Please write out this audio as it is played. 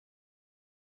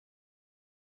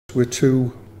We're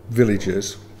two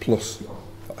villages plus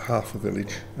half a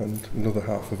village and another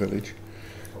half a village,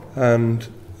 and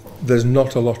there's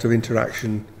not a lot of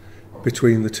interaction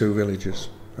between the two villages,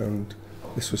 and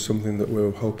this was something that we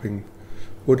were hoping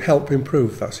would help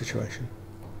improve that situation.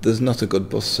 There's not a good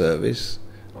bus service.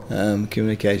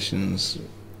 Communications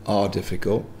are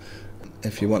difficult.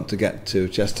 If you want to get to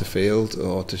Chesterfield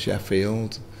or to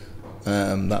Sheffield,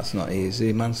 that's not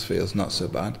easy. Mansfield's not so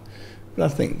bad. But I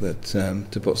think that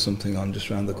to put something on just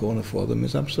round the corner for them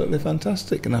is absolutely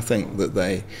fantastic, and I think that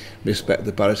they respect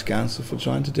the parish council for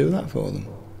trying to do that for them.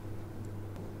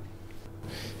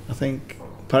 I think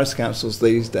parish councils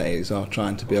these days are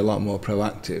trying to be a lot more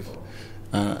proactive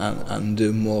and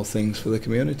do more things for the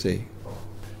community.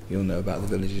 You'll know about the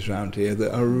villages around here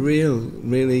that are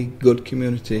really good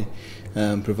community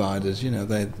providers. You know,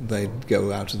 they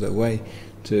go out of their way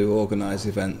to organise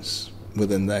events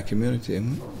within their community,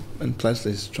 and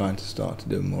Pleasley's trying to start to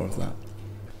do more of that.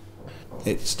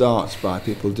 It starts by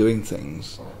people doing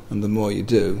things, and the more you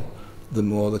do, the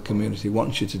more the community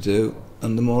wants you to do,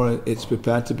 and the more it's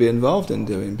prepared to be involved in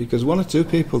doing, because one or two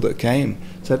people that came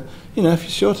said, you know, if you're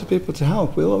short of people to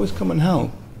help, we'll always come and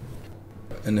help.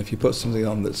 And if you put something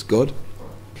on that's good,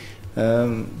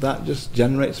 that just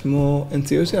generates more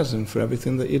enthusiasm for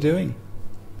everything that you're doing.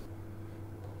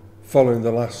 Following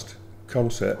the last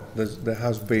concert, there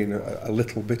has been a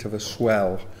little bit of a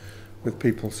swell with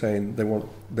people saying they were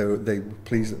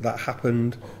pleased that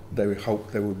happened, they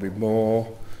hoped there would be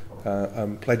more,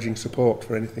 and pledging support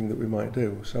for anything that we might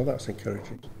do, so that's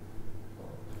encouraging.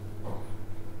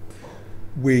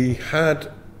 We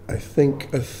had, I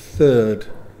think, a third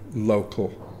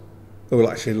local who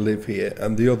will actually live here,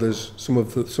 and the others, some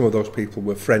of those people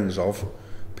were friends of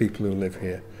people who live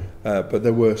here, but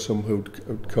there were some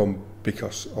who'd come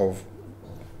because of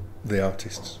the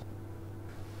artists.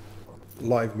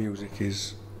 Live music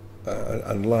is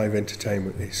and live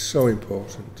entertainment is so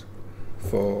important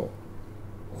for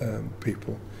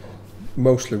people.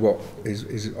 Mostly what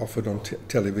is offered on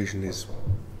television is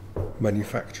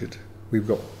manufactured. We've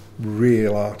got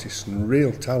real artists and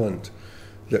real talent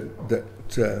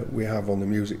that we have on the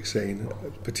music scene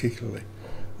particularly,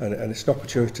 and it's an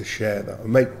opportunity to share that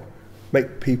and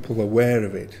make people aware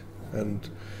of it. And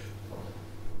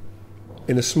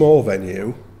in a small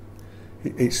venue,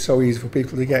 it's so easy for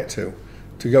people to get to.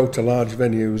 To go to large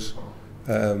venues,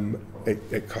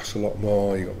 it costs a lot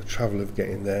more. You've got the travel of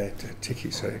getting there.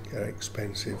 Tickets are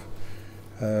expensive.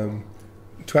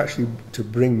 To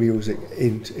bring music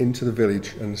into the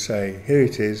village and say, here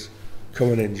it is, come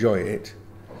and enjoy it,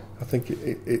 I think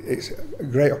it's a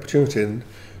great opportunity, and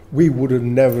we would have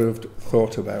never have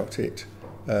thought about it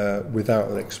without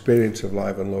an experience of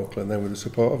Live and Local, and then with the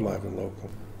support of Live and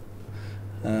Local.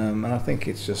 And I think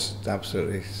it's just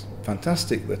absolutely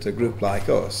fantastic that a group like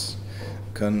us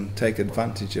can take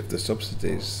advantage of the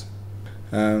subsidies.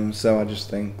 So I just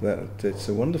think that it's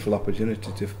a wonderful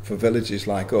opportunity for villages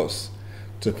like us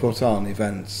to put on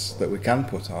events that we can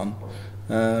put on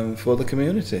for the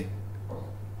community.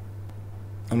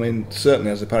 I mean,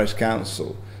 certainly as a parish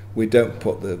council, we don't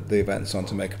put the events on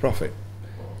to make a profit.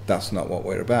 That's not what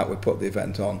we're about. We put the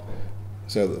event on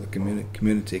so that the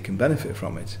community can benefit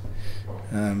from it.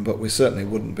 But we certainly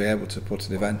wouldn't be able to put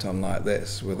an event on like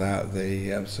this without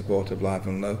the support of Live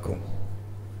and Local.